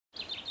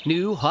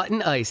New hot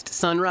and iced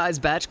Sunrise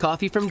Batch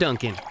Coffee from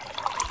Dunkin'.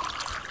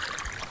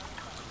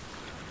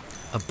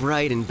 A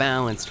bright and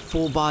balanced,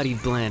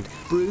 full-bodied blend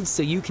brewed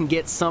so you can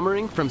get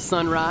summering from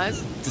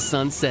sunrise to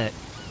sunset.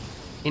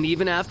 And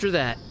even after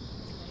that,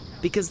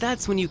 because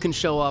that's when you can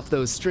show off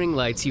those string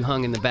lights you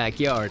hung in the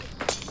backyard.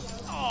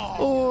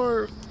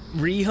 Or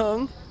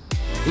rehung.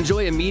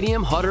 Enjoy a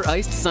medium, hot or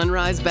iced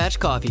Sunrise Batch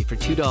Coffee for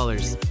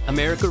 $2.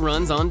 America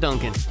runs on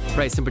Dunkin'.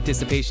 Price and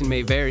participation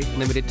may vary.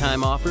 Limited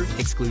time offer.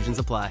 Exclusions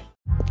apply.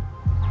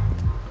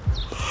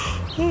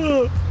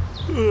 The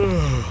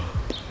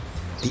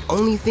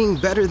only thing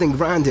better than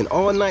grinding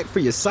all night for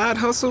your side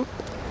hustle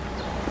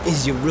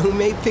is your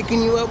roommate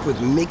picking you up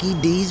with Mickey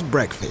D's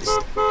breakfast.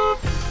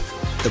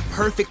 The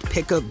perfect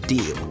pickup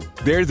deal.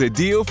 There's a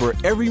deal for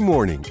every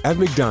morning at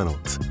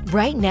McDonald's.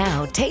 Right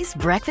now, taste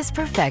breakfast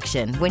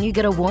perfection when you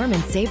get a warm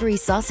and savory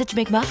sausage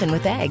McMuffin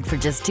with egg for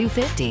just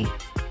 $2.50.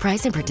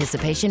 Price and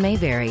participation may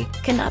vary.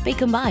 Cannot be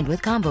combined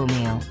with combo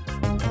meal.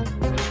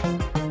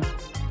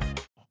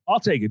 I'll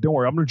take it. Don't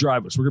worry. I'm going to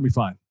drive us. We're going to be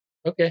fine.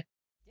 Okay.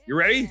 You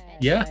ready?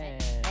 Yeah.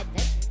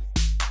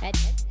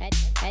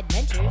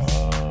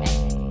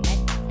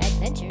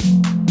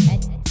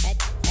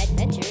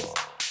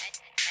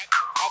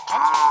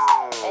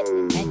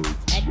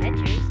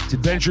 It's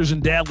Adventures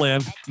in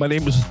Dadland. My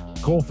name is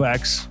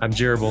Colfax. I'm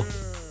Gerbil.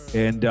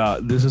 And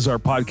this is our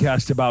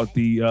podcast about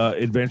the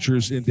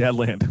adventures in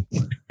Dadland.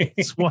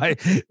 That's why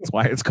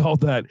it's called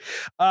that.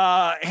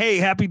 Hey,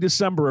 happy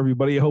December,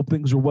 everybody. I hope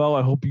things are well.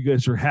 I hope you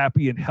guys are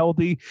happy and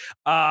healthy.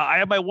 I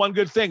have my one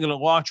good thing, and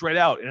it'll launch right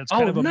out. And it's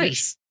kind of a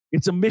nice.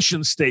 It's a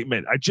mission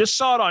statement. I just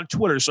saw it on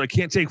Twitter, so I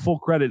can't take full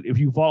credit. If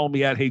you follow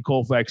me at Hey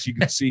Colfax, you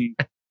can see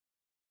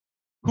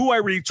who I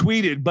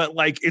retweeted. But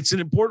like, it's an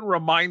important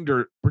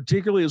reminder,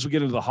 particularly as we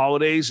get into the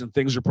holidays and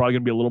things are probably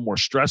going to be a little more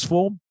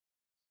stressful.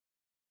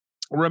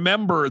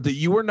 Remember that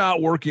you are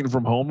not working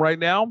from home right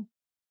now.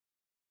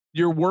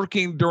 You're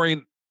working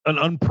during an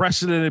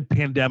unprecedented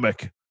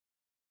pandemic,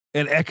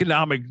 an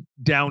economic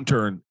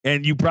downturn,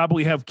 and you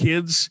probably have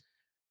kids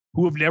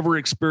who have never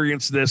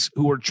experienced this,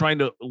 who are trying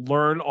to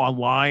learn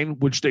online,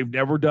 which they've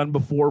never done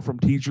before, from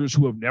teachers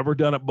who have never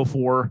done it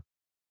before.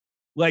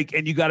 Like,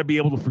 and you got to be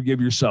able to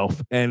forgive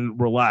yourself and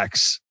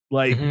relax.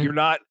 Like, you're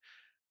not.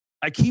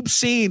 I keep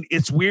seeing,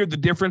 it's weird, the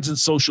difference in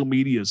social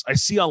medias. I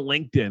see on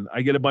LinkedIn,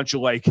 I get a bunch of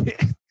like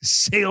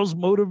sales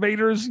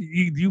motivators. Do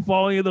you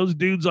follow any of those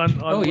dudes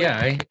on Oh LinkedIn?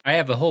 yeah, I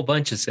have a whole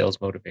bunch of sales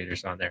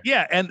motivators on there.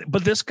 Yeah,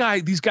 but these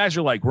guys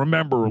are like,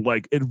 remember,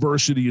 like,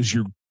 adversity is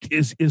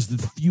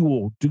the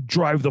fuel to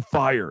drive the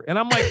fire. And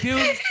I'm like,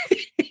 dude,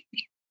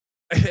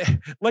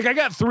 like, I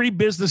got 3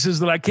 businesses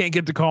that I can't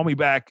get to call me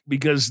back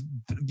because,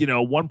 you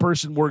know, one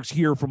person works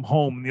here from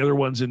home and the other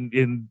one's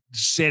in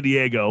San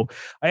Diego.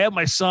 I have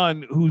my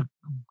son who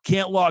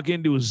can't log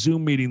into a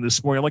Zoom meeting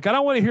this morning. Like, I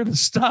don't want to hear the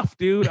stuff,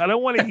 dude. I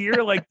don't want to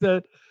hear like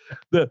the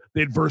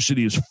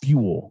adversity is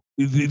fuel.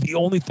 The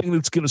only thing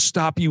that's going to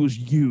stop you is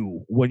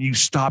you. When you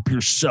stop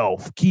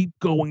yourself, keep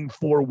going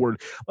forward.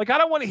 Like, I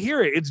don't want to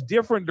hear it. It's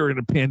different during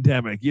a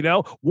pandemic, you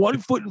know, one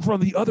foot in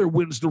front of the other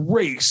wins the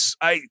race.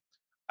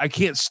 I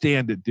can't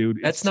stand it, dude.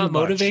 That's not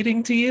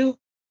motivating to you?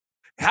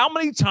 How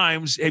many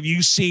times have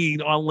you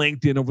seen on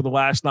LinkedIn over the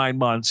last 9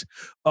 months,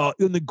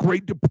 in the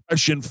Great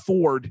Depression,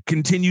 Ford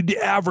continued to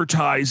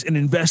advertise and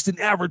invest in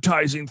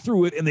advertising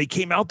through it, and they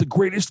came out the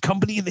greatest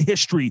company in the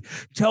history.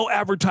 Tell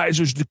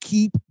advertisers to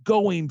keep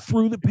going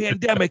through the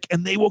pandemic,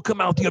 and they will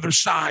come out the other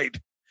side.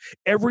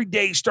 Every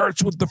day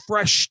starts with the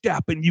fresh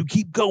step, and you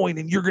keep going,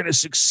 and you're going to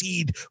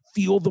succeed.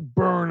 Feel the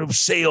burn of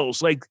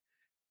sales. Like,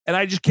 and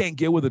I just can't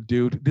get with it,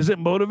 dude. Does it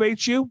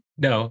motivate you?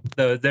 No.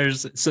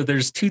 There's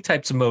 2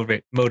 types of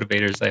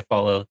motivators I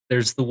follow.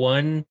 There's the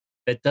one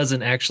that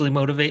doesn't actually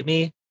motivate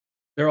me.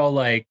 They're all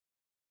like,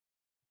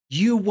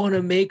 you want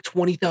to make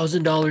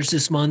 $20,000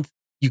 this month?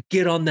 You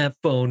get on that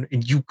phone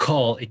and you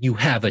call and you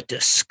have a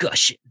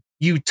discussion.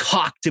 You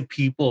talk to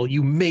people.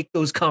 You make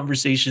those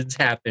conversations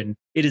happen.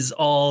 It is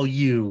all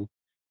you.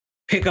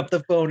 Pick up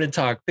the phone and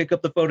talk. Pick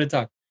up the phone and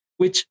talk.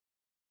 Which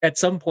at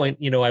some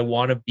point, you know, I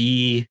want to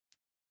be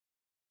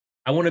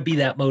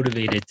that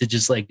motivated to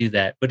just like do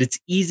that. But it's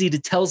easy to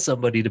tell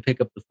somebody to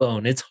pick up the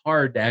phone. It's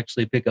hard to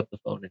actually pick up the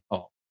phone and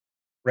call,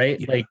 right?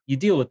 Yeah. Like, you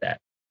deal with that.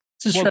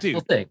 It's a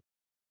stressful thing.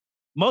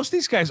 Most of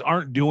these guys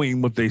aren't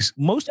doing what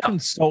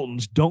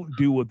consultants don't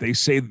do what they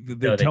say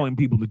they're telling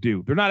people to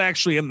do. They're not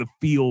actually in the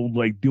field,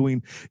 like,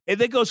 doing, and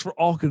that goes for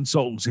all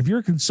consultants. If you're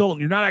a consultant,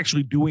 you're not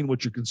actually doing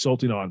what you're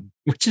consulting on.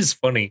 Which is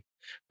funny.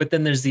 But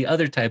then there's the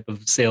other type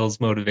of sales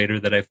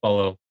motivator that I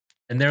follow.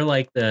 And they're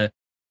like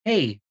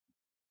hey,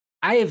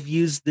 I have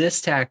used this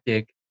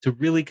tactic to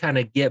really kind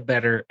of get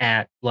better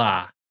at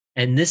blah.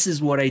 And this is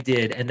what I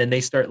did. And then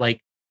they start like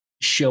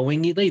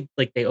showing you, they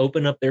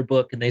open up their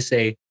book and they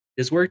say,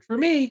 this worked for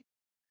me.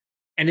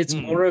 And it's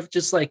more of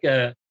just like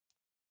I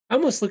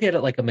almost look at it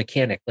like a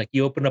mechanic. Like,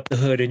 you open up the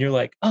hood and you're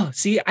like, oh,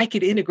 see, I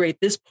could integrate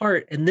this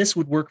part and this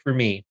would work for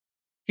me.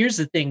 Here's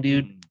the thing,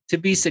 dude, to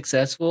be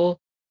successful.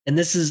 And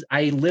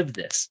I live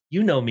this,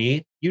 you know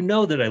me, you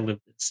know that I live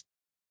this.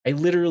 I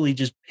literally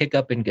just pick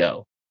up and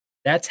go.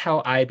 That's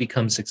how I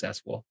become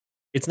successful.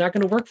 It's not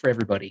going to work for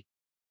everybody.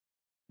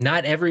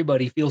 Not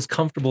everybody feels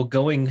comfortable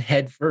going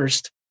head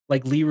first,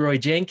 like Leroy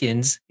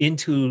Jenkins,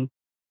 into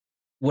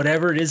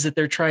whatever it is that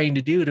they're trying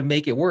to do to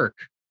make it work.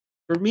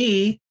 For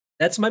me,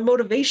 that's my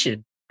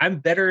motivation. I'm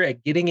better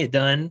at getting it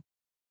done,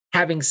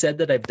 having said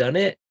that I've done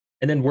it,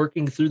 and then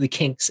working through the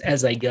kinks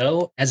as I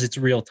go, as it's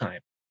real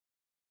time.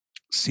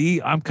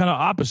 See, I'm kind of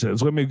opposite.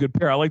 It's going to be a good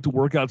pair. I like to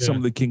work out some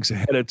of the kinks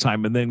ahead of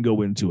time and then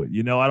go into it.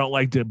 You know, I don't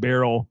like to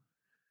barrel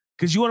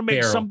because you want to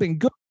make something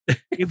good.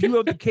 If you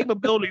have the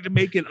capability to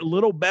make it a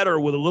little better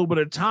with a little bit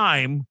of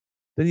time,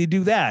 then you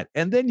do that.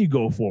 And then you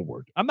go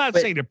forward. I'm not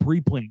saying to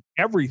pre-plan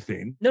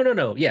everything.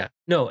 No. Yeah.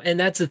 No. And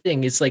that's the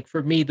thing. It's like,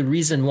 for me, the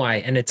reason why,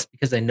 and it's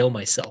because I know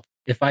myself.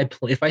 If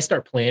I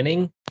start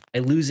planning, I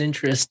lose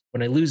interest.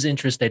 When I lose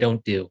interest, I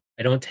don't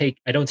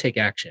take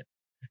action.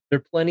 There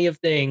are plenty of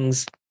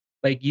things,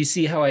 like you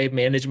see how I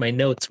manage my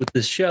notes with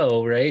this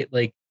show, right?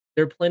 Like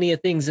there are plenty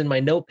of things in my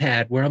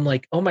notepad where I'm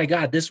like, oh my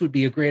God, this would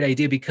be a great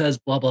idea because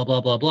blah, blah,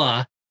 blah, blah,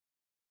 blah.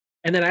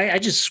 And then I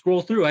just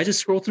scroll through. I just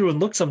scroll through and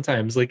look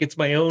sometimes. Like it's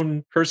my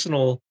own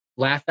personal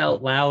laugh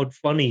out loud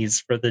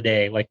funnies for the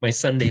day, like my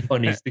Sunday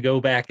funnies, to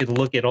go back and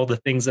look at all the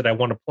things that I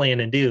want to plan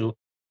and do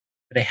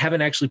that I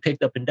haven't actually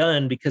picked up and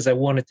done because I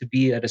want it to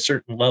be at a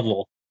certain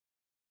level.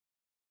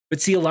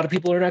 But see, a lot of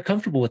people are not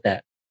comfortable with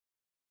that.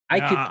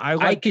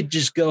 I could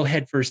just go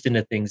headfirst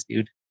into things,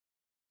 dude.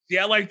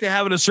 Yeah, I like to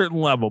have it a certain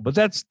level, but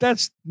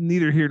that's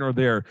neither here nor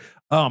there.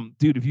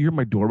 Dude, if you hear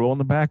my doorbell in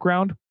the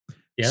background,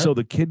 so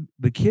the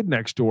kid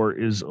next door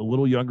is a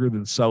little younger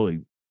than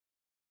Sully,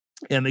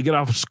 and they get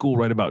off of school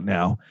right about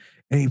now,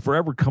 and he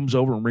forever comes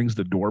over and rings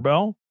the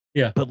doorbell.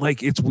 Yeah, but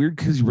like it's weird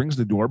because he rings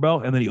the doorbell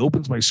and then he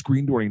opens my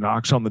screen door and he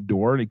knocks on the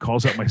door and he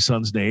calls out my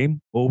son's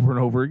name over and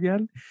over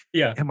again.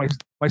 Yeah, and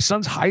my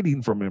son's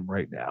hiding from him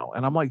right now,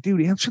 and I'm like,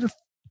 dude, answer the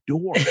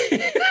door.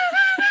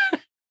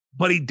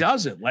 But he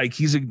doesn't. Like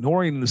he's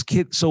ignoring this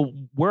kid. So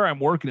where I'm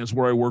working is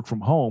where I work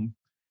from home,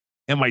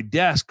 and my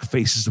desk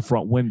faces the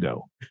front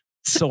window.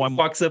 So I'm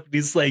walks up and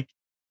he's like,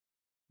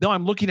 no,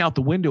 I'm looking out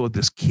the window at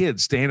this kid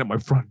staying at my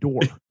front door.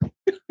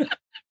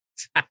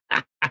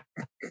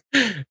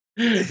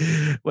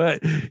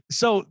 But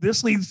so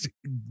this leads,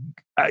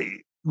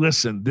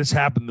 listen, this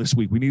happened this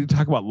week. We need to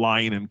talk about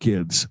lying and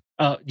kids.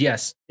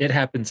 Yes, it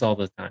happens all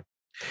the time.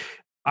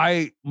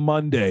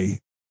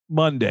 Monday,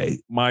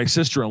 my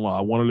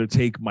sister-in-law wanted to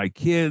take my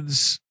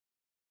kids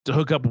to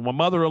hook up with my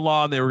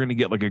mother-in-law, and they were going to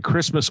get like a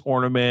Christmas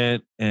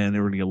ornament and they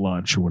were going to get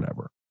lunch or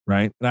whatever.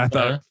 Right. And I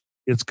thought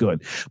it's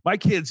good. My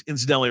kids,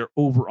 incidentally, are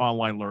over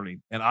online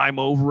learning, and I'm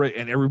over it,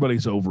 and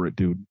everybody's over it,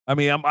 dude. I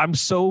mean, I'm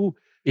so...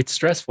 It's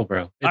stressful,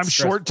 bro. I'm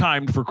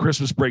short-timed for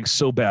Christmas break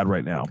so bad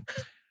right now.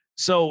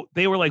 So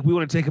they were like, we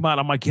want to take them out.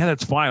 I'm like, yeah,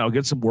 that's fine. I'll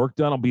get some work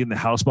done. I'll be in the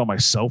house by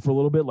myself for a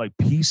little bit. Like,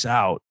 peace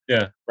out.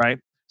 Yeah. Right.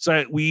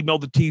 So we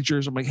emailed the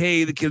teachers. I'm like,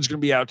 hey, the kid's going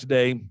to be out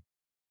today.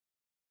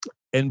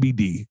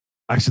 NBD.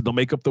 I said, they'll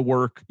make up the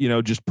work,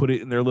 just put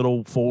it in their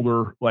little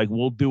folder. Like,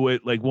 we'll do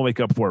it. Like, we'll make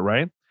up for it.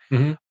 Right.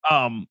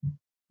 Mm-hmm.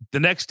 The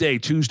next day,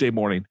 Tuesday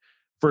morning,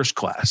 first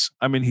class,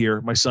 I'm in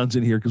here. My son's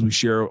in here because we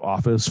share an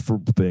office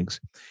for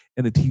things.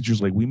 And the teacher's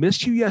like, we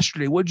missed you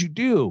yesterday. What'd you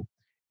do?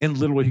 And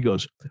literally he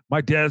goes, my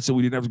dad said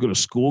we didn't have to go to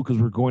school because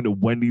we're going to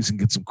Wendy's and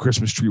get some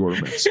Christmas tree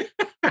ornaments.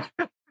 And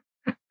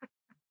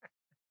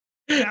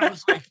I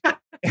was like,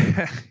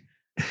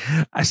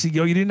 I said,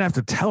 yo, you didn't have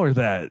to tell her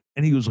that.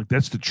 And he was like,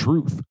 that's the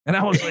truth. And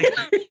I was like,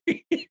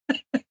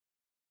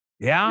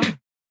 yeah,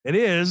 it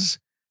is.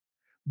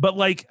 But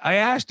like, I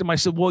asked him, I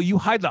said, well, you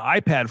hide the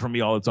iPad from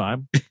me all the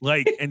time.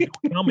 Like, and you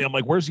tell me, I'm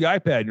like, where's the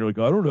iPad? And you're like,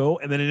 I don't know.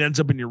 And then it ends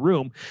up in your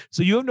room.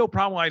 So you have no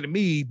problem lying to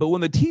me. But when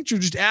the teacher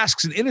just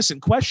asks an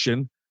innocent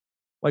question,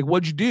 like,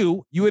 what'd you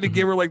do? You had to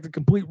give her like the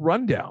complete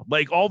rundown.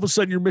 Like all of a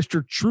sudden you're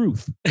Mr.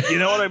 Truth. You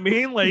know what I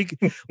mean? Like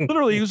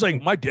literally he was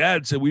like, my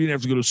dad said we didn't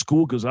have to go to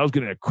school because I was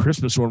getting a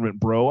Christmas ornament,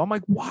 bro. I'm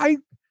like, why'd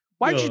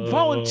you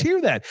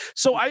volunteer that?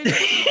 So I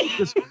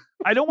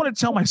don't want to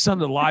tell my son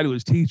to lie to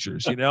his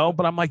teachers,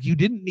 but I'm like, you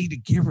didn't need to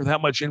give her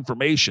that much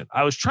information.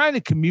 I was trying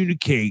to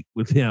communicate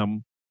with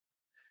him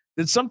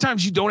that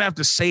sometimes you don't have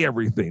to say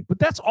everything, but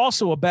that's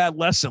also a bad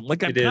lesson.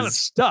 Like I'm kind of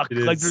stuck.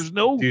 Like there's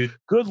no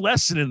good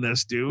lesson in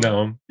this, dude.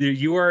 No,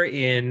 you are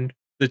in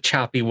the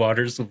choppy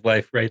waters of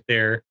life right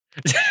there.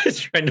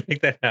 Trying to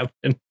make that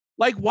happen.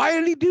 Like, why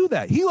did he do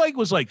that? He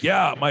was like,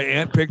 yeah, my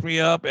aunt picked me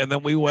up and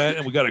then we went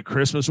and we got a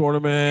Christmas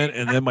ornament.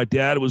 And then my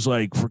dad was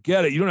like,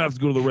 forget it. You don't have to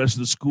go to the rest of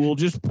the school.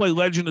 Just play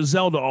Legend of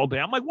Zelda all day.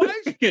 I'm like, what?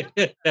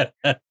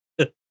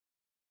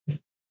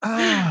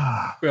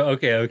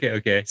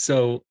 Okay.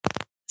 So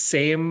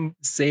same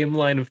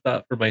line of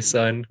thought for my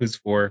son who's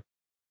 4.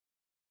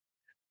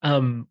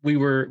 We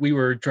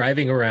were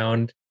driving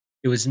around.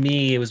 It was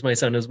me, it was my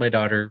son, it was my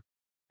daughter.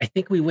 I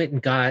think we went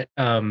and got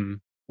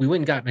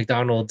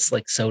McDonald's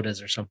like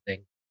sodas or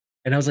something.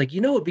 And I was like,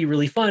 it'd be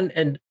really fun.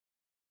 And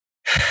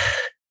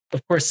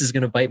of course this is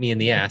gonna bite me in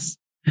the ass.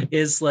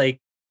 Is like,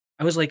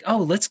 I was like, oh,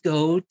 let's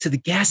go to the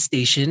gas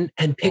station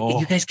and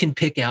you guys can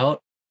pick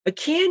out a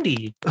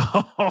candy.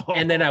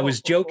 And then I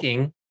was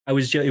joking. It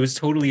was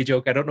totally a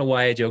joke. I don't know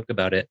why I joked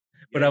about it,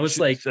 but Yeah, I you was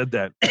should've like, said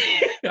that.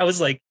 I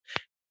was like,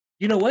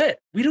 you know what?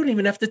 We don't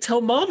even have to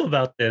tell mom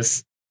about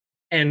this.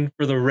 And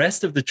for the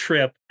rest of the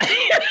trip,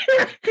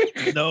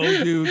 No,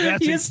 dude,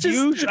 that's It's just-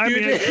 huge. I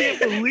mean, I dude. can't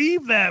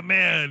believe that,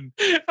 man.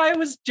 I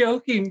was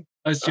joking.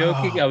 Oh.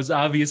 I was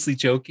obviously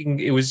joking.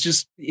 It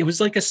was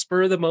like a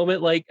spur of the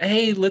moment, like,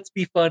 hey, let's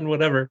be fun,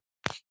 whatever.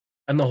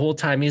 And the whole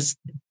time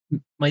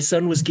my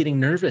son was getting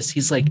nervous.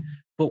 He's like,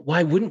 but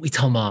why wouldn't we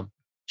tell mom?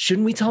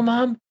 Shouldn't we tell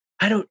mom?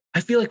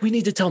 I feel like we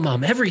need to tell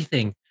mom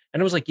everything.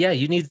 And I was like, yeah,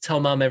 you need to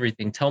tell mom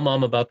everything. Tell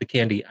mom about the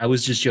candy. I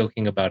was just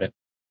joking about it.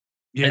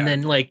 Yeah. And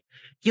then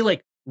he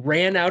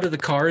ran out of the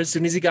car as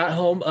soon as he got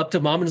home up to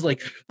mom and was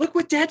like, look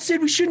what dad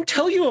said we shouldn't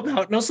tell you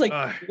about. And I was like,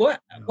 what?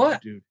 No,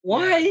 What? dude.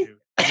 Why?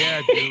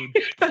 Yeah, dude.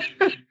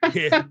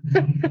 Yeah.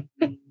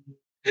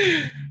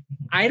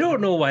 I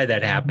don't know why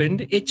that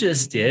happened. It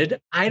just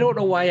did. I don't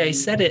know why I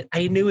said it.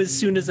 I knew as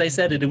soon as I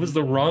said it, it was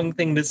the wrong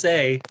thing to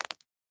say.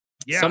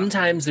 Yeah.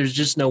 Sometimes there's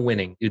just no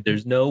winning, dude.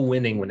 There's no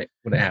winning when it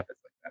happens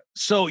like that.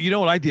 So you know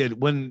what I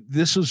did when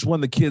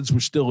the kids were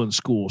still in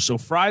school. So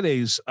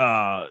Fridays,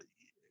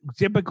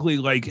 typically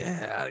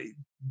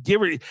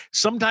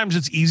sometimes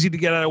it's easy to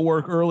get out of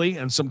work early,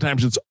 and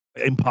sometimes it's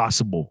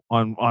impossible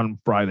on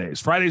Fridays.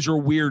 Fridays are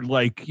weird,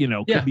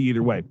 could be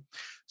either way.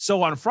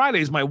 So on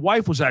Fridays, my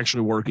wife was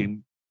actually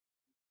working.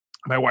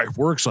 My wife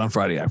works on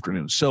Friday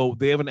afternoons. So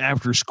they have an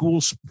after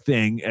school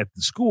thing at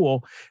the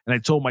school. And I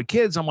told my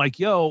kids, I'm like,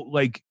 yo,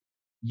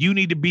 you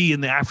need to be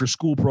in the after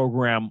school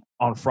program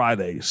on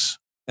Fridays,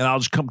 and I'll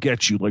just come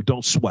get you.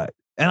 Don't sweat.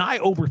 And I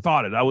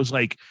overthought it. I was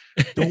like,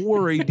 don't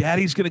worry,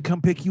 daddy's going to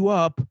come pick you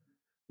up.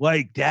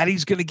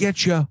 Daddy's going to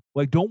get you.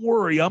 Don't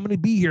worry, I'm going to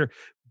be here.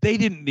 They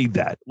didn't need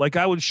that.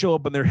 I would show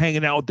up and they're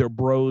hanging out with their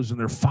bros and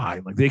they're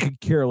fine. They could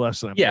care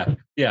less than I'm.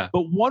 Yeah.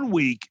 But one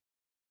week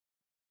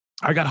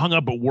I got hung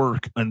up at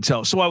work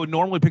so I would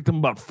normally pick them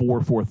about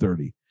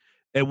 4:30.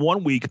 And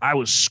one week I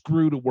was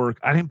screwed at work.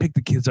 I didn't pick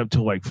the kids up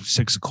till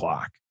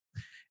 6:00.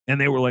 And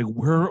they were like,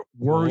 where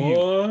were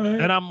you?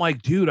 And I'm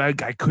like, dude, I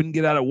couldn't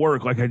get out of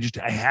work. I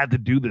had to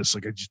do this. I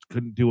just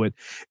couldn't do it.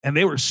 And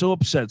they were so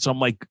upset. So I'm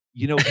like,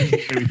 made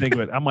me think of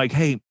it. I'm like,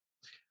 hey,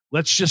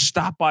 let's just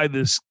stop by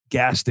this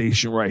gas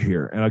station right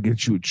here and I'll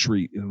get you a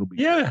treat. And it'll be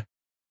Yeah.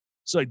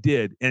 So I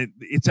did. And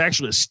it's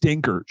actually a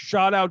stinker.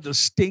 Shout out to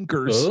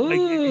Stinkers.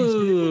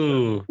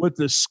 With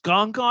the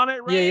skunk on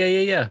it, right?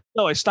 Yeah.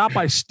 No, I stopped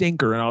by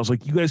Stinker and I was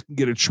like, you guys can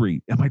get a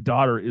treat. And my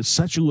daughter is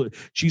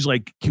she's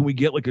like, can we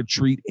get a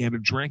treat and a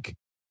drink?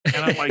 And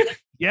I'm like,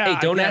 yeah.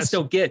 Hey, don't ask,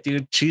 don't get,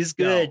 dude. She's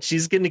good. No.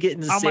 She's going to get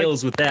into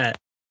sales with that.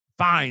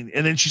 Fine.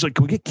 And then she's like,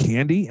 can we get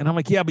candy? And I'm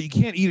like, yeah, but you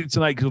can't eat it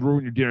tonight because it'll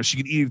ruin your dinner. So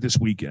you can eat it this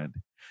weekend.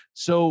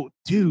 So,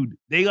 dude,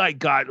 they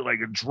got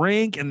a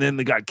drink and then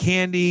they got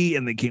candy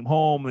and they came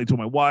home and they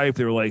told my wife,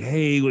 they were like,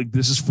 hey,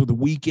 this is for the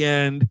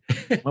weekend.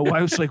 My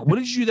wife was like, what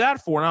did you do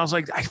that for? And I was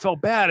like, I felt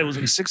bad. It was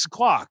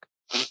 6:00.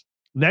 The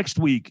next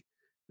week,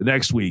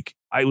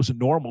 it was a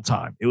normal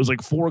time. It was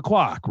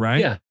 4:00,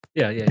 right?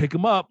 Yeah. Pick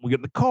them up. We get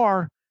in the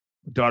car.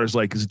 My daughter's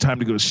like, is it time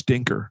to go to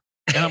Stinker?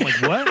 And I'm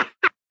like, what?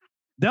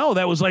 No,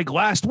 that was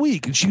last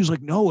week. And she was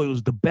like, no, it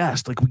was the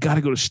best. We got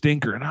to go to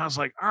Stinker. And I was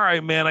like, all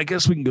right, man, I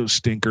guess we can go to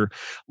Stinker.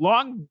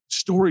 Long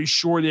story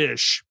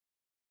short-ish,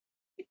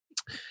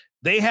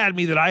 they had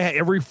me that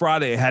every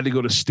Friday I had to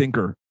go to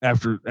Stinker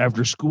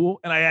after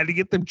school, and I had to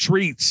get them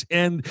treats.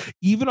 And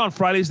even on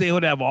Fridays they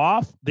would have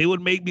off, they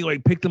would make me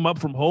pick them up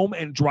from home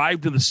and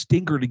drive to the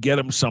Stinker to get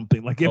them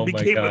something. It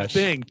became a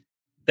thing.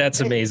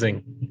 That's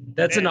amazing.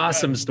 That's an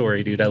awesome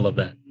story, dude. I love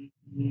that.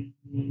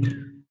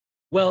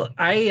 Well,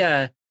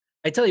 I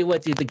tell you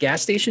what, dude, the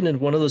gas station in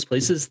one of those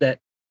places that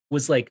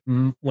was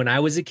when I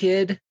was a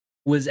kid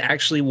was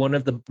actually one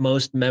of the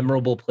most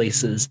memorable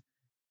places.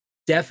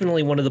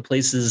 Definitely one of the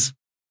places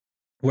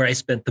where I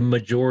spent the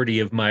majority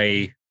of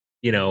my,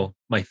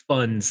 my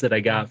funds that I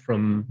got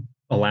from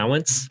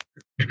allowance.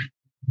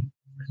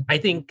 I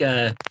think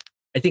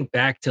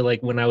back to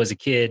when I was a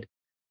kid,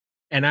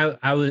 and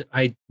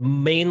I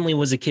mainly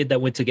was a kid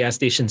that went to gas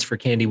stations for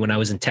candy when I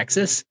was in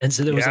Texas. And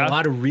so there was a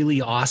lot of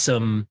really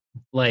awesome,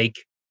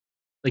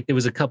 there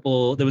was a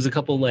couple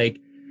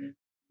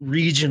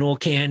regional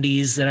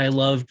candies that I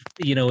loved,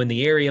 in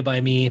the area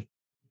by me.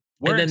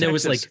 Where and then there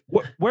Texas?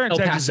 was where in El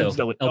Texas?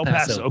 Paso. El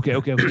Paso.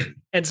 Okay.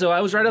 And so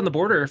I was right on the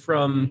border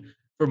from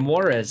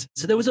Juarez.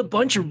 So there was a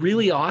bunch of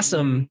really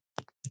awesome,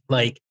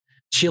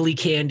 chili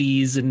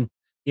candies and,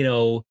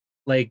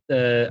 I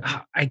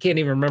can't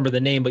even remember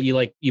the name, but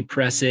you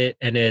press it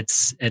and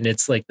it's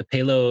the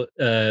palo,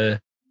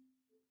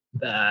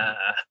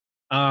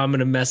 I'm going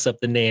to mess up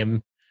the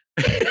name.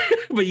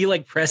 But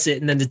you press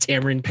it and then the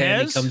tamarind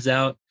candy comes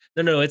out.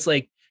 No, it's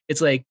like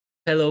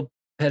Pelo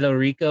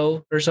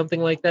Rico or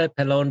something like that.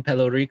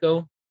 Pelo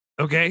Rico.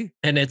 Okay.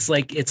 And it's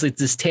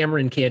this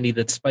tamarind candy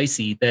that's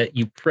spicy that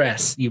you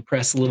press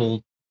a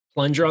little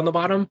plunger on the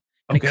bottom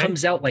and it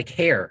comes out like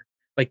hair.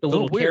 The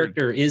little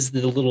character is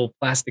the little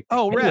plastic.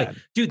 Oh, anyway, rad.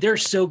 Dude, they're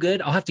so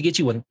good. I'll have to get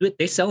you one.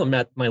 They sell them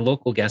at my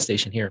local gas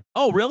station here.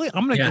 Oh, really?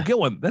 I'm going to go get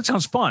one. That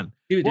sounds fun.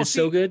 Dude, it's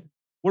so good.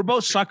 We're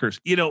both suckers.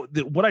 You know,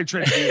 what I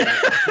tried to do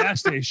at the gas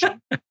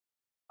station,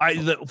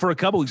 for a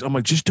couple weeks, I'm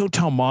like, just don't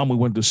tell mom we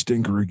went to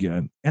Stinker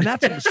again. And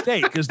that's a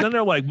mistake because then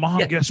they're like, Mom,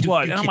 guess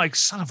what? And I'm like,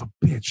 son of a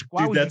bitch.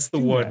 Why would that's the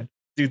you do one. that?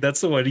 Dude,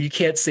 that's the one. You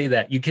can't say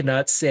that. You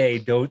cannot say,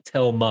 don't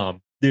tell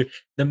mom. The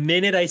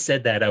minute I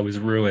said that, I was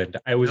ruined.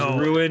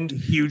 Ruined.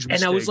 Huge mistake.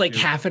 And I was like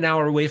half an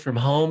hour away from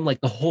home. Like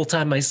the whole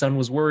time my son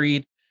was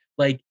worried.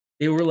 Like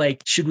they were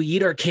like, should we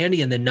eat our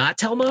candy and then not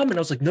tell mom? And I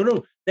was like,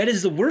 no, that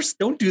is the worst.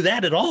 Don't do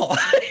that at all.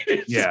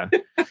 Yeah.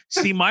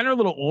 See, mine are a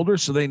little older,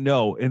 so they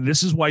know. And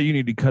this is why you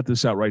need to cut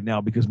this out right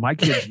now, because my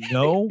kids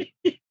know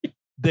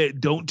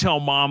that don't tell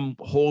mom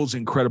holds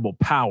incredible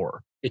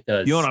power. It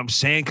does. You know what I'm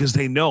saying? Because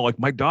they know, like,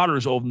 my daughter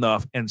is old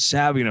enough and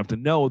savvy enough to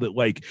know that,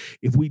 like,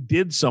 if we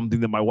did something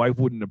that my wife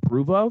wouldn't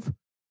approve of,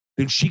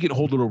 then she can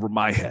hold it over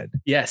my head.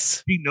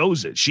 Yes. She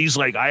knows it. She's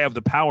like, I have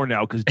the power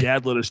now because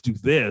dad let us do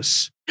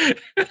this.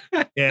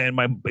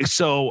 And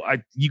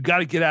you got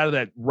to get out of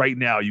that right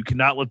now. You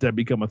cannot let that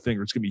become a thing,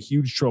 or it's going to be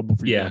huge trouble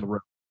for you on the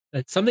road.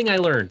 That's something I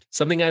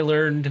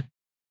learned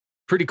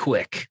pretty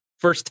quick.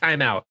 First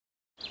time out.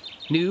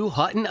 New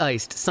hot and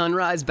iced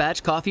Sunrise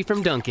Batch Coffee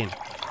from Dunkin'.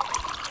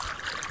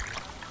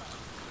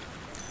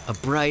 A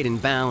bright and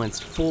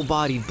balanced,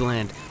 full-bodied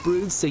blend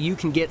brewed so you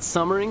can get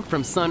summering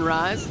from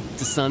sunrise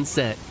to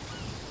sunset.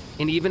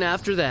 And even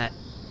after that,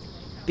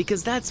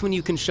 because that's when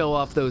you can show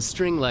off those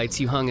string lights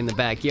you hung in the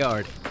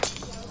backyard.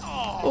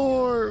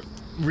 Or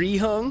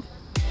rehung.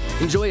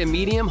 Enjoy a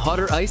medium,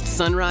 hotter iced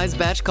Sunrise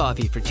Batch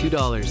Coffee for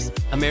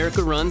 $2.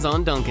 America runs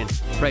on Dunkin'.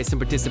 Price and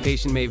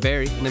participation may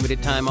vary.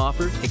 Limited time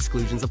offer.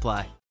 Exclusions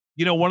apply.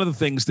 You know, one of the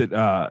things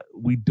that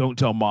we don't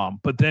tell mom,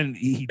 but then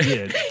he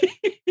did.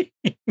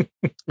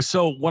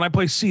 So when I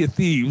play Sea of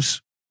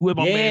Thieves with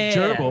my man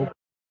Turbo,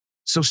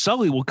 so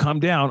Sully will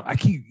come down.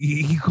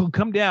 He will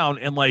come down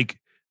and like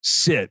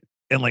sit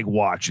and like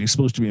watch. He's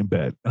supposed to be in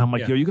bed. And I'm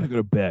like, yo, you're going to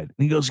go to bed.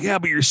 And he goes, yeah,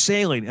 but you're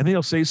sailing. And then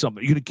he'll say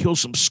something. You're going to kill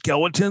some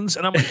skeletons.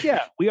 And I'm like,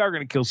 yeah, we are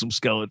going to kill some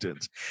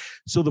skeletons.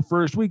 So the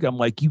first week I'm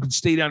like, you can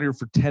stay down here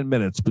for 10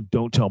 minutes, but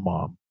don't tell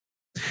mom.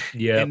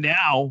 Yeah. And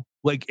now,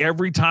 like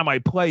every time I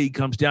play, he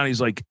comes down.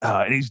 He's like,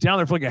 and he's down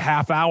there for like a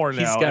half hour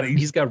now.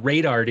 He's got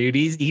radar, dude.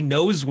 He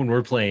knows when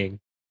we're playing.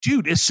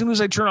 Dude, as soon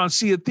as I turn on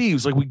Sea of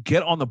Thieves, like we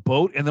get on the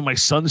boat and then my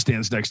son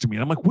stands next to me.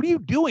 And I'm like, what are you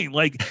doing?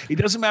 Like, it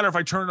doesn't matter if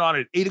I turn it on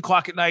at 8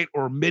 o'clock at night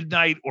or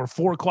midnight or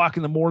 4 o'clock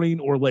in the morning,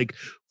 or like,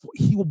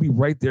 he will be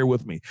right there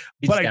with me.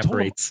 But I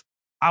told him,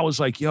 I was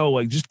like, yo,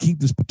 like, just keep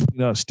this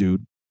between us,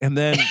 dude. And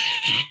then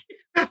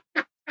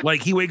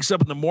like he wakes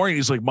up in the morning.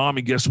 He's like,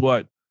 Mommy, guess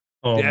what?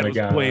 Oh my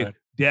God.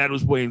 Dad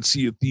was playing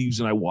Sea of Thieves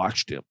and I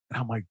watched him. And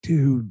I'm like,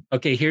 dude.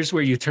 Okay, here's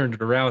where you turned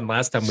it around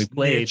last time we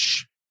played.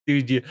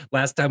 Dude,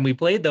 last time we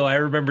played, though, I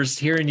remember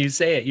hearing you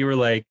say it. You were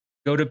like,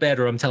 go to bed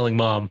or I'm telling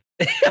mom.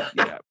 Yeah,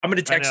 I'm going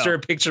to text her a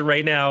picture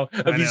right now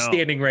of you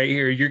standing right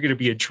here. You're going to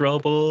be in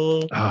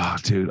trouble. Oh,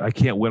 dude, I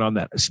can't win on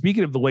that.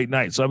 Speaking of the late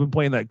night, so I've been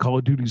playing that Call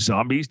of Duty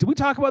Zombies. Did we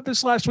talk about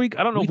this last week?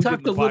 I don't know. We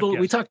talked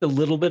a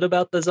little bit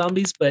about the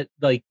zombies, but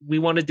like we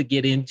wanted to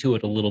get into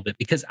it a little bit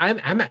because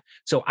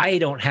so I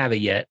don't have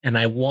it yet and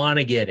I want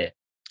to get it.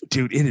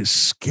 Dude, it is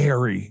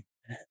scary.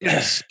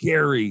 It's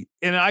scary.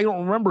 And I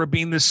don't remember it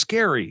being this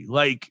scary.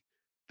 Like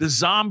the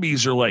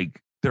zombies are like,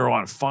 they're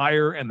on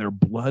fire and they're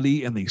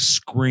bloody and they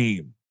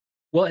scream.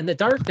 Well, and the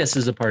darkness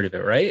is a part of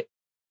it, right?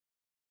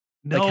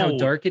 No. Like how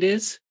dark it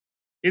is?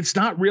 It's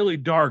not really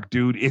dark,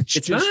 dude. It's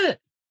just not.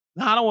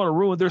 No, I don't want to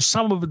ruin. There's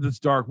some of it that's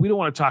dark. We don't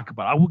want to talk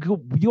about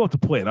it. You have to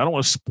play it. I don't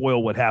want to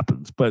spoil what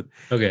happens. But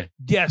okay.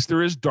 Yes,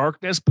 there is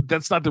darkness, but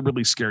that's not the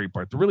really scary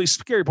part. The really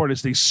scary part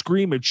is they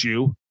scream at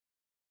you.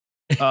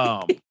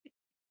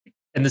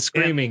 And the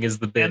screaming is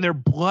the bit. And they're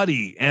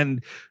bloody.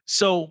 And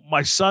so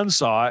my son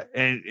saw it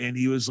and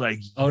he was like,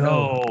 oh,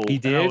 no. He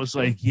did? And I was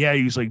like, yeah.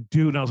 He was like,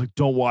 dude. And I was like,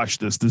 don't watch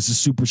this. This is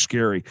super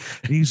scary.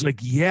 And he's like,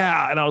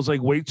 yeah. And I was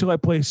like, wait till I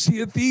play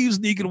Sea of Thieves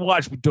and you can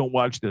watch, but don't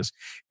watch this.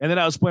 And then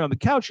I was playing on the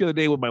couch the other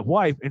day with my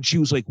wife and she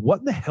was like, what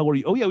in the hell are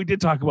you? Oh, yeah, we did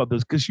talk about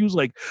this because she was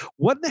like,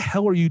 what in the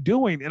hell are you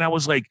doing? And I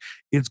was like,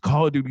 it's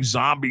Call of Duty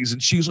Zombies.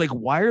 And she was like,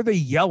 why are they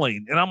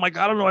yelling? And I'm like,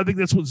 I don't know. I think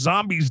that's what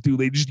zombies do.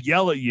 They just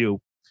yell at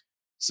you.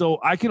 So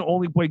I can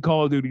only play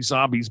Call of Duty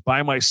Zombies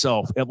by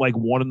myself at like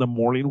 1 a.m.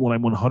 when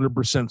I'm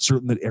 100%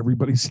 certain that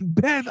everybody's in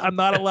bed. I'm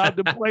not allowed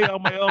to play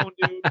on my own,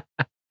 dude.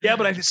 Yeah,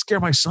 but I just scare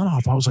my son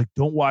off. I was like,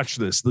 don't watch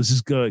this. This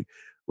is good.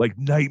 Like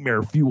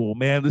nightmare fuel,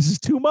 man. This is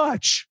too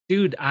much.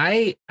 Dude,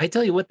 I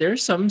tell you what,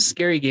 there's some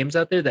scary games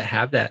out there that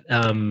have that.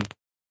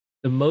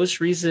 The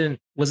most recent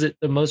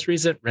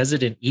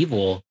Resident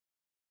Evil,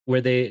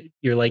 where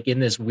you're like in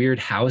this weird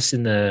house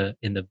in the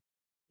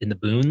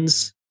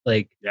boons.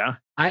 Like, yeah.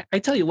 I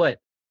tell you what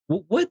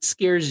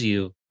scares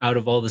you out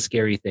of all the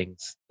scary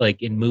things,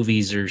 like in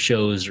movies or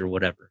shows or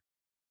whatever?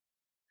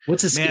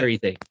 What's a scary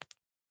thing?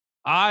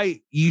 I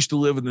used to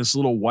live in this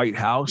little white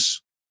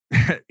house.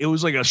 It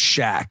was like a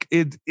shack.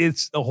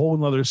 It's a whole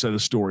nother set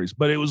of stories,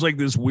 but it was like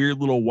this weird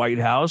little white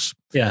house.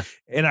 Yeah.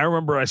 And I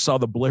remember I saw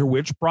the Blair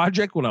Witch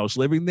Project when I was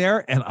living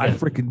there, and I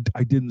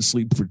didn't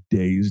sleep for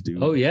days,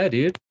 dude. Oh yeah,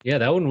 dude. Yeah,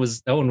 that one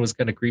was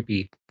kind of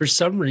creepy. For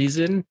some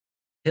reason,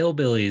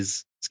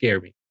 hillbillies scare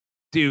me.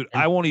 Dude,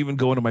 I won't even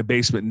go into my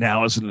basement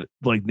now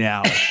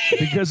now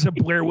because of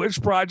Blair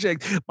Witch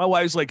Project. My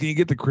wife's like, can you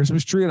get the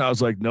Christmas tree? And I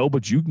was like, no,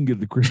 but you can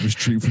get the Christmas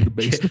tree from the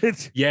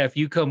basement. Yeah, if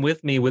you come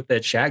with me with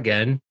that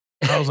shotgun.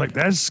 I was like,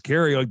 that's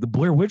scary. Like the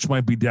Blair Witch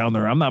might be down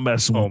there. I'm not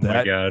messing with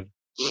that. Oh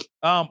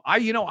my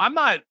God. I'm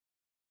not,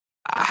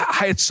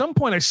 at some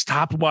point I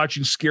stopped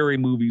watching scary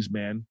movies,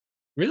 man.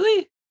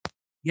 Really?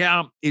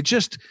 Yeah. It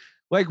just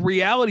like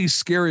reality's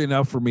scary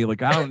enough for me.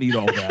 Like I don't need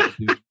all that,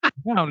 dude.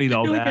 I don't need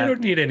all that. I don't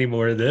need any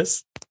more of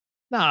this.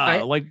 Nah,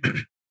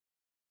 and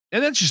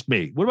that's just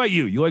me. What about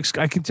you? You like?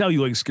 I can tell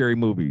you like scary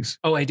movies.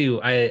 Oh, I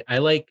do. I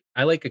like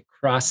a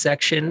cross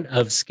section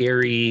of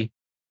scary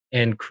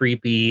and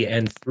creepy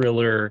and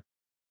thriller,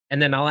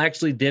 and then I'll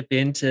actually dip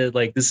into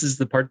like this is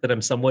the part that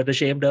I'm somewhat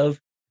ashamed of.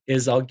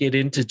 Is I'll get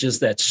into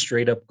just that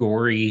straight up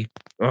gory.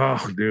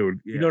 Oh,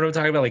 dude, yeah. You know what I'm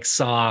talking about? Like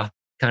Saw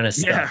kind of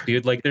stuff,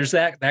 dude. Like there's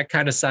that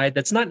kind of side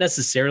that's not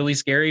necessarily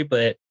scary,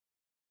 but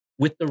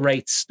with the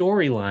right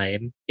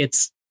storyline,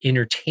 it's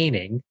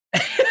entertaining.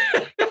 I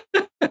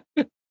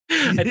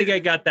think I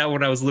got that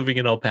when I was living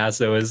in El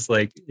Paso,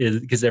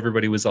 because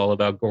everybody was all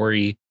about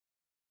gory,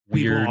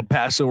 weird. People in El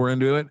Paso were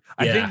into it.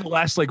 Yeah. I think the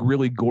last like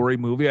really gory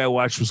movie I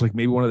watched was like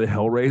maybe one of the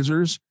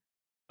Hellraisers.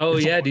 Oh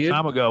yeah, dude.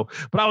 Time ago,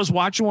 but I was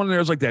watching one and there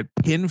was like that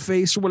Pin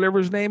Face or whatever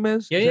his name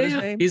is. Yeah, his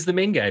name? He's the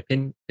main guy.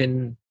 Pin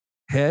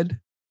Head.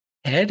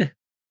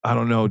 I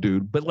don't know,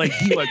 dude. But like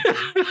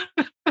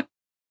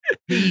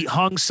he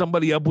hung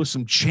somebody up with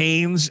some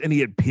chains and he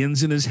had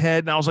pins in his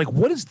head, and I was like,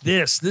 "What is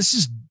this? This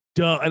is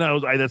dumb."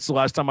 And that's the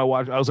last time I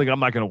watched. I was like, "I'm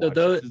not going to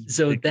watch."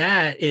 So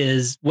that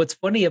is what's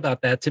funny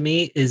about that to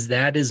me is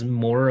that is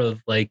more of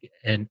like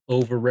an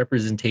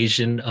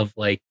over-representation of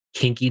like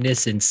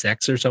kinkiness in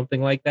sex or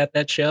something like that.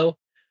 That show.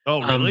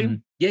 Oh,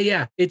 really?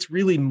 Yeah. It's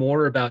really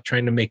more about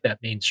trying to make that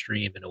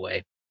mainstream in a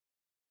way.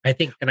 I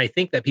think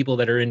that people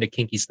that are into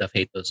kinky stuff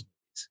hate those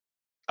movies.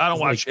 I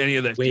don't watch any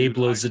of that. Way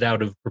blows it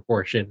out of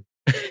proportion.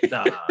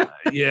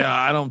 Yeah,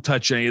 I don't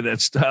touch any of that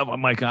stuff.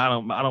 I'm like, I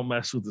don't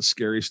mess with the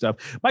scary stuff.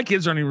 My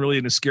kids aren't even really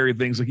into scary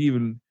things.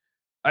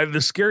 Like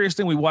the scariest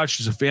thing we watched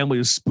as a family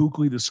is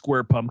Spookly the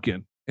Square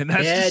Pumpkin, and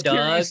that's the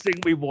scariest thing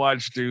we've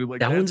watched, dude.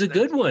 Like that one's a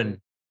good one.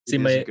 See,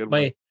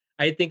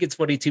 I think it's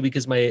funny too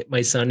because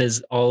my son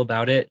is all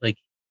about it. Like,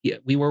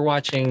 we were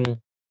watching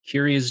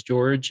Curious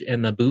George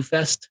and the Boo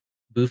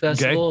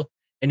Festival,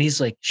 and he's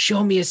like,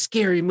 "Show me a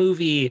scary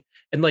movie."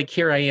 And like,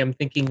 here I am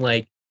thinking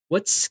like,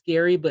 what's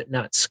scary but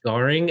not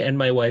scarring? And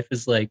my wife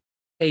is like,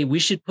 "Hey, we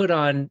should put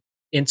on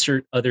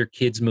insert other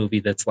kids movie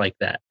that's like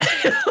that,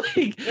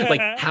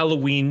 like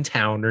Halloween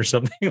Town or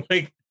something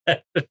like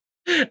that."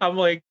 I'm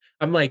like,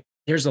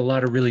 there's a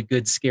lot of really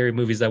good scary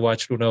movies I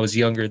watched when I was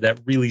younger that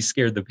really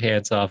scared the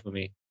pants off of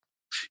me.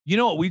 You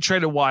know what we tried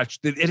to watch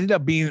that ended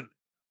up being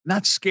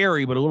not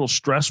scary, but a little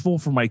stressful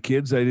for my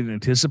kids that I didn't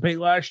anticipate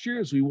last year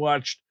is we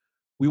watched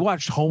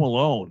Home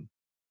Alone.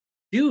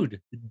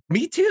 Dude,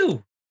 me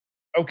too.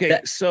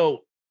 Okay,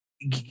 so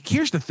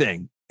here's the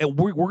thing. And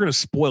we're going to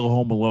spoil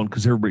Home Alone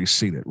because everybody's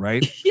seen it,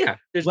 right? Yeah.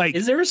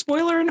 Is there a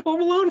spoiler in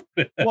Home Alone?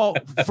 Well,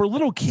 for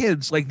little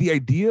kids, like the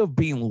idea of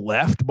being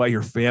left by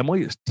your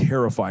family is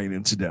terrifying,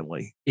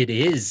 incidentally. It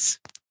is.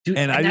 Dude,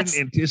 and I didn't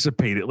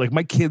anticipate it. Like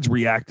my kids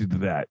reacted to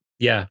that.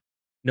 Yeah.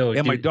 No.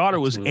 And my daughter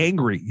was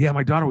angry. Yeah,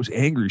 my daughter was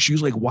angry. She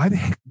was like, why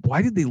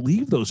did they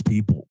leave those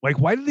people? Like,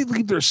 why did they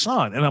leave their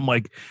son? And I'm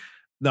like,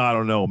 no, I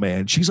don't know,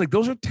 man. She's like,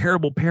 those are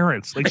terrible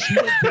parents. Like she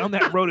went down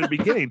that road at the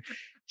beginning.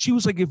 She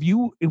was like, if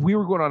we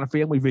were going on a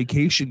family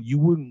vacation, you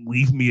wouldn't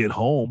leave me at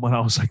home. And I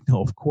was like,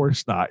 no, of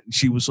course not. And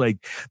she was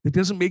like, that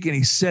doesn't make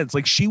any sense.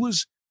 Like she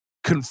was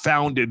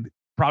confounded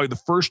probably the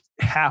first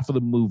half of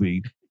the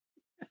movie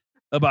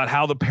about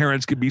how the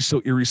parents could be so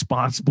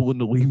irresponsible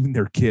into leaving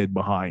their kid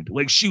behind.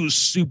 Like she was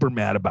super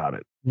mad about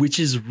it. Which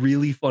is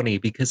really funny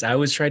because I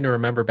was trying to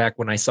remember back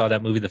when I saw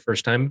that movie the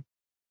first time.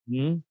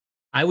 Mm-hmm.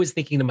 I was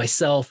thinking to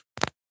myself,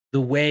 the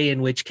way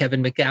in which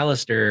Kevin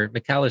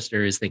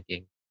McAllister is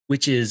thinking,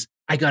 which is,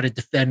 I got to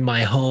defend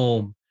my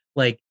home.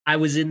 Like I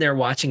was in there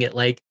watching it.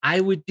 Like I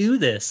would do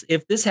this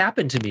if this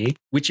happened to me,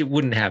 which it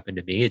wouldn't happen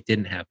to me. It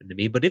didn't happen to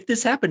me. But if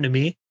this happened to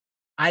me,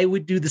 I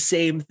would do the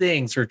same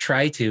things or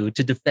try to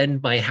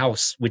defend my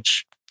house,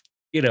 which,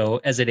 you know,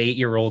 as an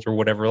 8-year-old or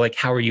whatever, like,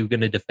 how are you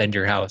going to defend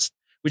your house?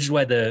 Which is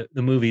why the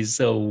movie is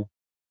so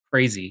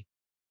crazy.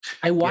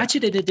 I watch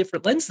it in a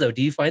different lens though.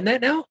 Do you find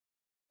that now?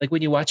 Like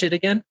when you watch it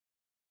again?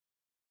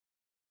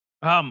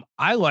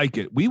 I like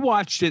it. We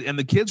watched it and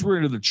the kids were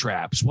into the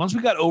traps. Once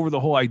we got over the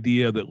whole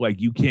idea that like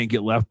you can't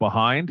get left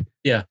behind.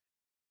 Yeah.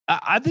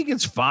 I think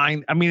it's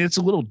fine. I mean, it's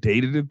a little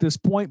dated at this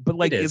point, but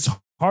like it's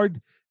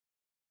hard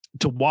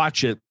to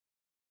watch it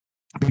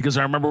because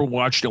I remember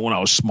watching it when I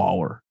was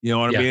smaller. You know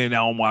what I mean? And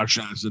now I'm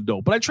watching it as an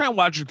adult. But I try and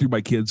watch it through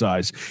my kids'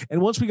 eyes.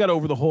 And once we got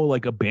over the whole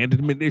like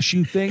abandonment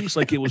issue things,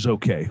 like it was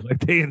okay. Like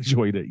they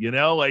enjoyed it, you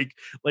know? Like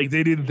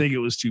they didn't think it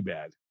was too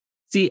bad.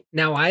 See,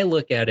 now I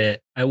look at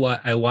it, I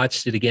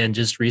watched it again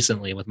just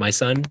recently with my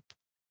son,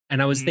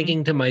 and I was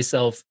thinking to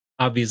myself,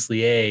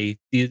 obviously,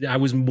 I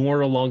was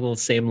more along the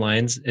same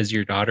lines as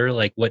your daughter,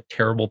 like what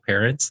terrible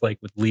parents like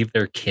would leave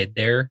their kid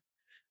there.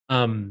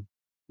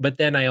 But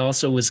then I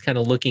also was kind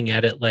of looking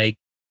at it like,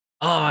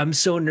 oh, I'm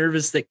so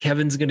nervous that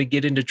Kevin's going to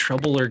get into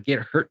trouble or get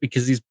hurt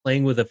because he's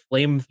playing with a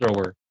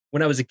flamethrower.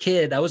 When I was a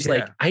kid, I was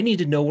like, I need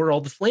to know where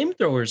all the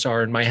flamethrowers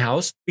are in my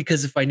house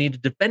because if I need to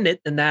defend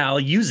it, then I'll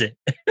use it.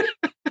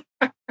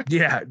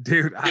 Yeah,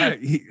 dude,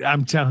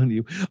 I'm telling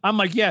you, I'm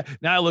like, yeah.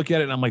 Now I look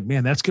at it and I'm like,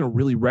 man, that's gonna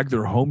really wreck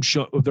their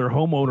their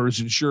homeowners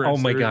insurance.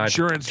 Oh my Their God,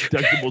 insurance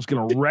deductible is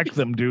gonna wreck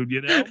them, dude.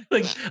 You know,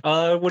 like,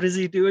 what is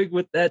he doing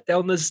with that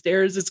down the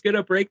stairs? It's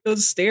gonna break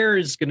those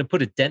stairs. It's gonna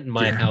put a dent in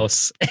my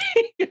house.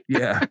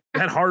 Yeah,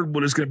 that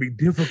hardwood is gonna be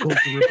difficult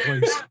to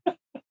replace.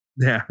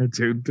 Yeah,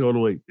 dude,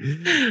 totally.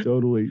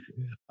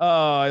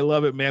 Oh, I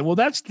love it, man. Well,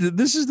 this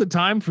is the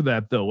time for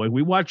that though. Like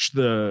we watched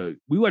a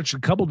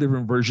couple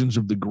different versions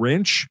of The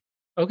Grinch.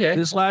 Okay.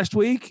 This last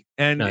week,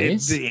 and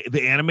nice.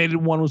 the animated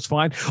one was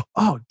fine.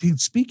 Oh,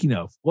 dude, speaking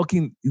of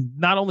looking,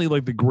 not only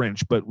like The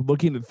Grinch, but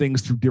looking at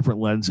things through different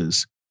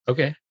lenses.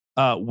 Okay.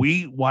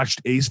 We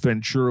watched Ace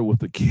Ventura with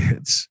the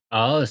kids.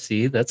 Oh,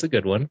 see, that's a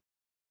good one.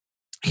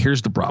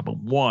 Here's the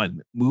problem.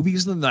 One,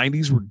 movies in the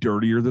 90s were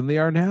dirtier than they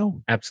are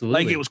now.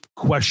 Absolutely. Like it was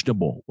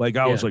questionable. Like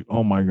I was like,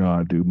 oh my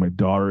God, dude, my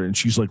daughter. And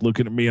she's like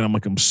looking at me and I'm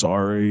like, I'm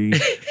sorry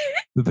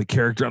that the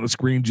character on the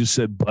screen just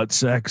said butt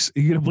sex. Are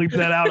you gonna bleep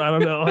that out? I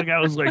don't know. Like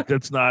I was like,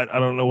 I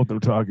don't know what they're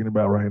talking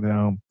about right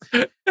now.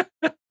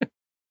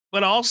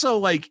 But also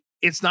like,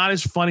 it's not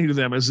as funny to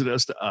them as it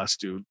is to us,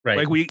 dude. Right.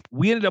 Like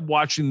we ended up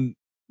watching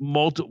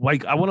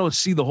like I want to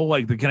see the whole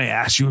like the can I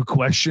ask you a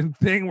question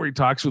thing where he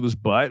talks with his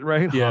butt,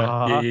 right?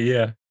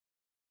 Yeah.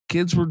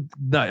 Kids were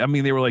not, I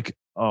mean, they were like,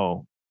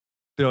 oh,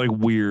 they're like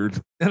weird.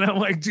 And I'm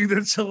like, dude,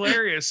 that's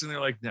hilarious. And they're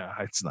like, no,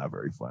 it's not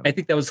very funny. I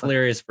think that was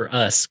hilarious for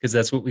us because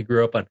that's what we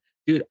grew up on.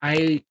 Dude,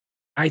 I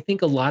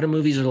think a lot of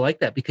movies are like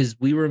that because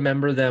we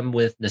remember them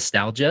with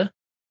nostalgia.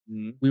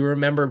 Mm-hmm. We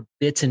remember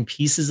bits and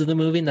pieces of the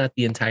movie, not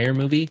the entire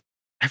movie.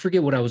 I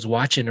forget what I was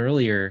watching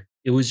earlier.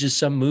 It was just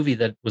some movie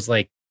that was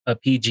like a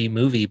PG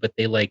movie, but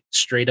they like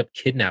straight up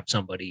kidnapped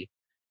somebody.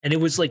 And it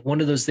was like one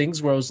of those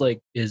things where I was like,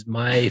 is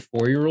my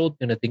 4-year-old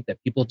going to think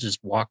that people just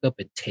walk up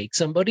and take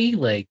somebody?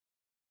 Like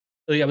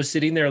I was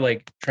sitting there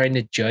like trying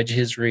to judge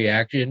his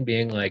reaction,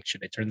 being like,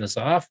 should I turn this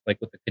off? Like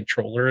with the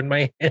controller in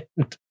my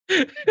hand.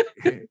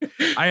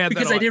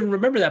 Because I didn't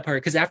remember that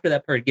part because after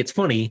that part it gets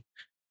funny,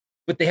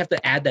 but they have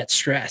to add that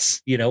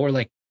stress, you know, or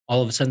like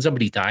all of a sudden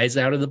somebody dies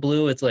out of the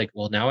blue. It's like,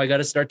 well, now I got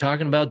to start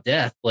talking about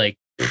death. Like,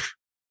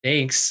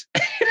 thanks.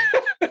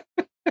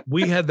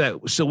 We had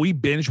that. So we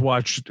binge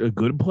watched A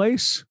Good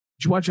Place.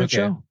 Did you watch that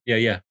show?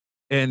 Yeah.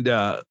 And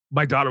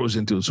my daughter was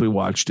into it, so we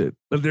watched it.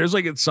 But there's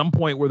like at some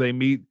point where they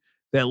meet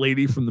that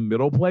lady from The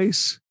Middle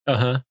Place.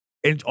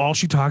 And all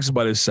she talks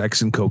about is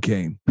sex and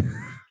cocaine.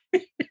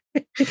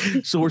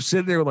 So we're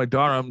sitting there with my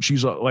daughter. And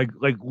she's like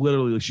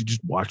literally, she's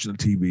just watching the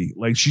TV.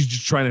 Like she's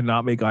just trying to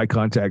not make eye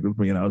contact with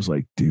me. And I was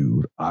like,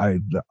 dude, I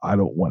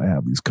don't want to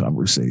have these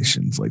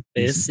conversations. Like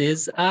this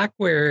is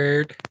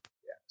awkward.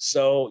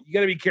 So you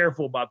got to be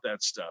careful about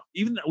that stuff.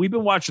 Even we've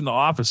been watching The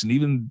Office, and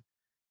even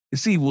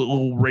it's a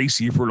little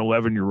racy for an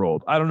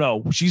 11-year-old. I don't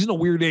know. She's in a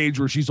weird age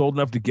where she's old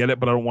enough to get it,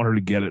 but I don't want her to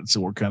get it.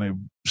 So we're kind of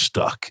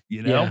stuck,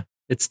 you know? Yeah,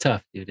 it's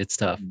tough, dude. It's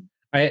tough.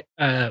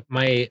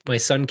 My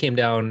son came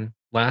down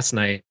last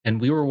night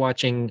and we were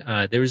watching,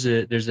 there's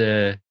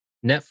a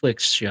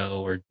Netflix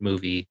show or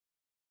movie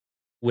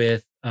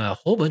with a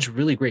whole bunch of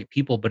really great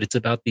people, but it's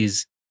about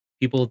these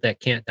people that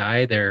can't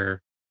die.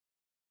 They're,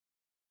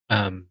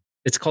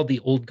 it's called The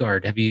Old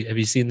Guard. Have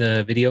you seen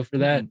the video for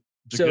that?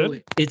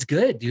 It's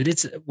good,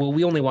 dude.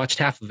 We only watched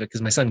half of it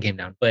because my son came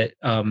down, but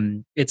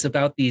it's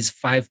about these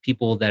 5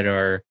 people that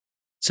are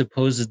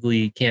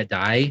supposedly can't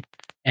die,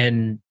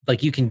 and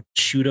like you can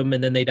shoot them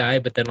and then they die,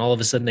 but then all of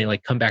a sudden they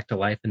like come back to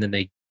life and then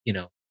they, you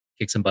know,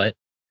 kick some butt,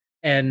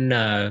 and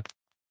a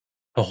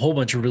whole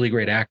bunch of really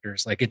great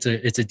actors. Like it's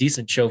a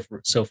decent show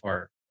so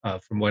far,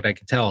 from what I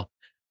can tell.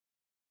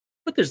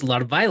 But there's a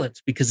lot of violence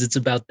because it's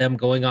about them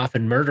going off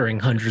and murdering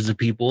hundreds of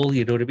people.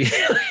 You know what I mean?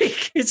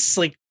 Like, it's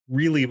like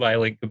really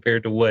violent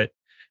compared to what,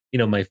 you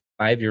know, my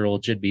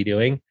 5-year-old should be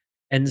doing.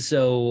 And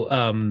so,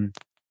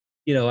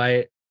 you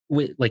know,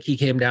 like he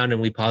came down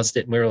and we paused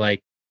it and we were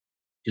like,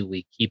 do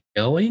we keep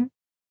going?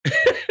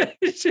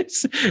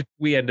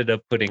 We ended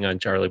up putting on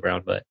Charlie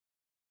Brown, but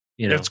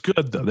you know. That's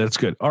good though. That's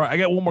good. All right. I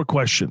got one more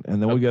question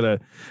and then we gotta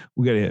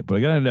hit, but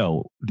I gotta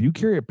know, do you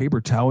carry a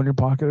paper towel in your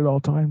pocket at all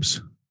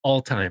times?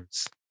 All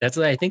times.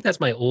 I think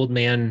that's my old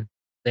man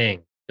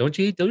thing. Don't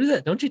do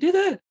that? Don't you do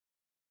that?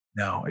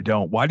 No, I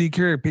don't. Why do you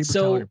carry a paper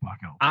towel in your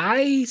pocket?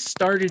 I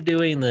started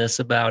doing this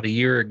about a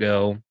year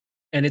ago,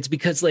 and it's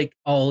because like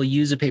I'll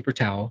use a paper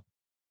towel,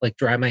 like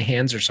dry my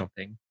hands or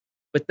something,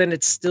 but then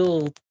it's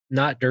still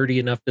not dirty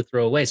enough to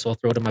throw away, so I'll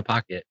throw it in my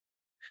pocket.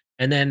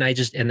 And then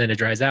it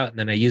dries out, and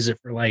then I use it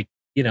for like,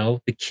 you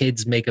know, the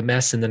kids make a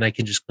mess, and then I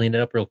can just clean it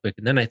up real quick,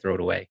 and then I throw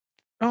it away.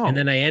 Oh. And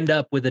then I end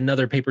up with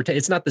another paper towel.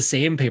 It's not the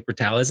same paper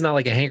towel. It's not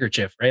like a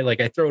handkerchief, right?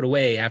 Like I throw it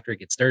away after it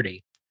gets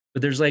dirty.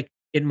 But there's like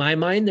in my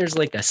mind, there's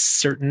like a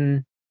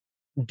certain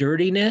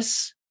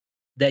dirtiness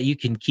that you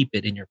can keep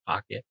it in your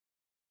pocket.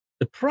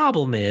 The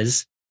problem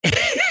is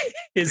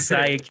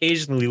I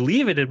occasionally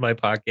leave it in my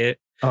pocket.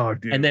 Oh,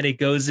 dude. And then it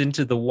goes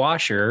into the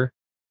washer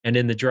and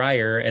in the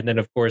dryer. And then,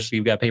 of course,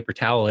 you've got paper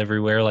towel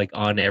everywhere, like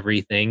on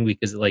everything,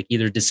 because it like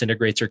either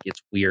disintegrates or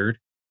gets weird.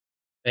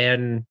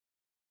 And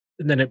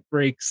then it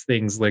breaks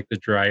things like the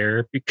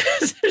dryer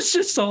because there's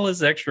just all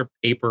this extra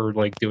paper,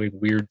 like doing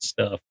weird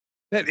stuff.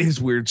 That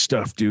is weird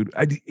stuff, dude.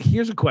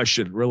 Here's a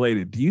question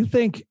related. Do you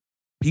think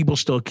people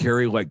still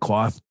carry like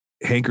cloth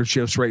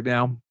handkerchiefs right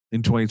now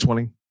in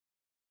 2020?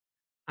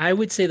 I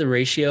would say the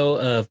ratio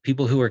of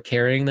people who are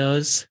carrying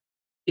those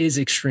is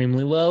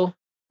extremely low.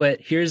 But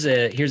here's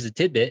a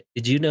tidbit.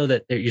 Did you know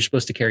that you're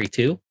supposed to carry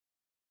two?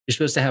 You're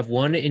supposed to have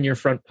one in your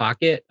front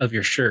pocket of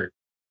your shirt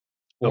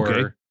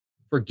for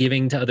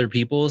giving to other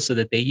people so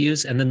that they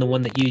use, and then the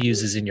one that you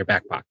use is in your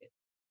back pocket.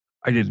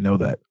 I didn't know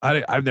that.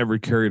 I've never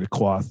carried a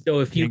cloth. So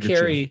if you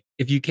carry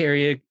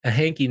a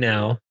hanky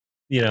now,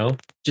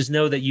 just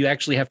know that you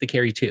actually have to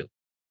carry two.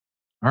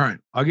 All right,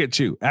 I'll get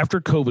two. After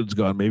COVID's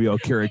gone, maybe I'll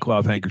carry a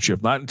cloth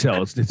handkerchief. Not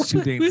until it's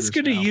too dangerous. Who's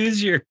gonna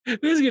use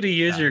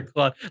your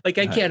cloth? Like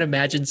I can't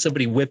imagine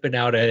somebody whipping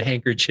out a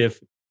handkerchief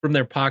from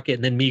their pocket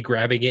and then me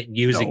grabbing it and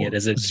using it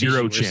as a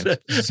zero chance.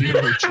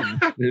 Zero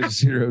chance. There's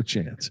zero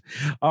chance.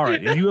 All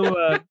right, if you have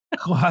a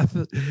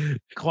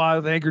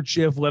cloth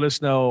handkerchief, let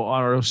us know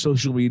on our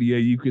social media.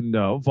 You can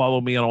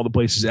follow me on all the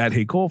places at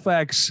Hey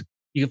Colfax.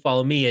 You can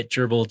follow me at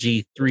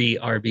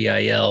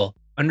GerbilG3RBIL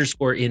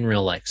 _ in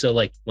real life. So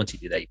like once you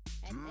do that,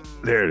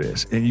 there it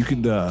is. And you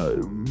can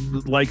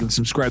like and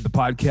subscribe to the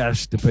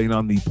podcast depending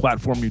on the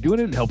platform you're doing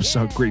it. It helps us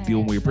out a great deal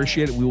and we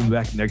appreciate it. We will be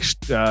back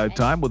next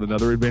time with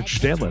another Adventure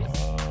Stanley.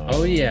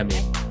 Oh yeah,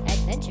 man.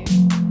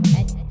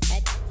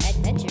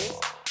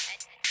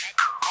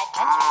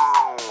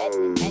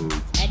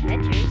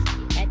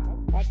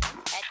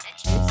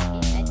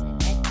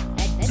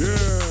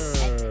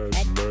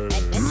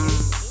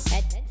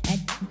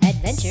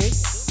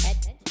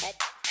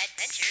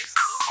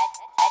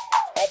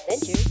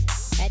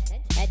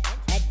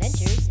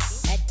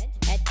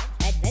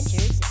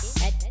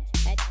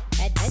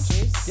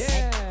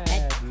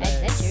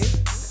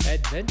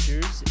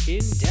 Adventures in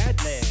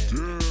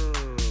Dadland.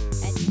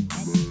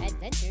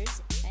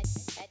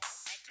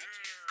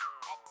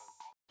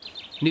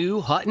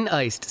 New hot and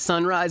iced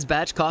sunrise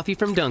batch coffee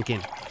from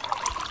Dunkin'.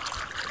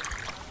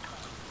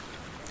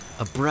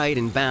 A bright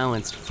and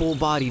balanced,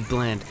 full-bodied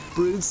blend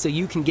brewed so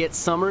you can get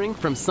summering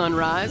from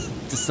sunrise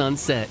to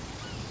sunset.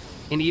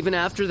 And even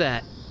after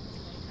that,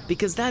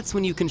 because that's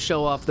when you can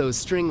show off those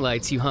string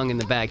lights you hung in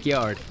the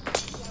backyard.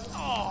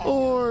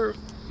 Or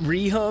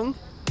rehung.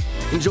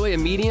 Enjoy a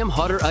medium,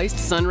 hotter iced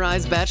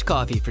sunrise batch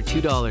coffee for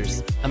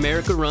 $2.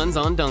 America runs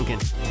on Dunkin'.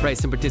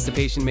 Price and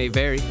participation may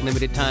vary.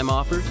 Limited time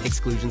offer.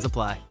 Exclusions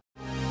apply.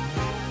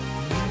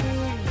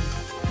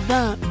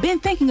 Been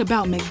thinking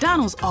about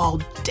McDonald's all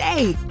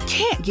day.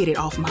 Can't get it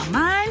off my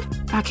mind.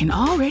 I can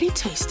already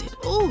taste it.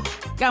 Ooh,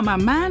 got my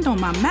mind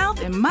on my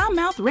mouth and my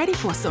mouth ready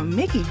for some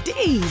Mickey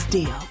D's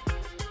deal.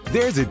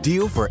 There's a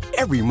deal for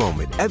every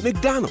moment at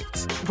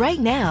McDonald's. Right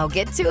now,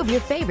 get two of your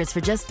favorites for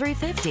just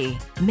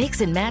 $3.50.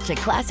 Mix and match a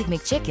classic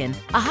McChicken,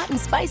 a hot and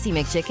spicy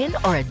McChicken,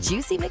 or a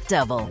juicy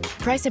McDouble.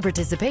 Price and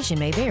participation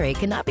may vary.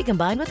 Cannot be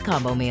combined with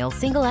combo meal.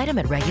 Single item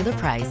at regular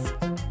price.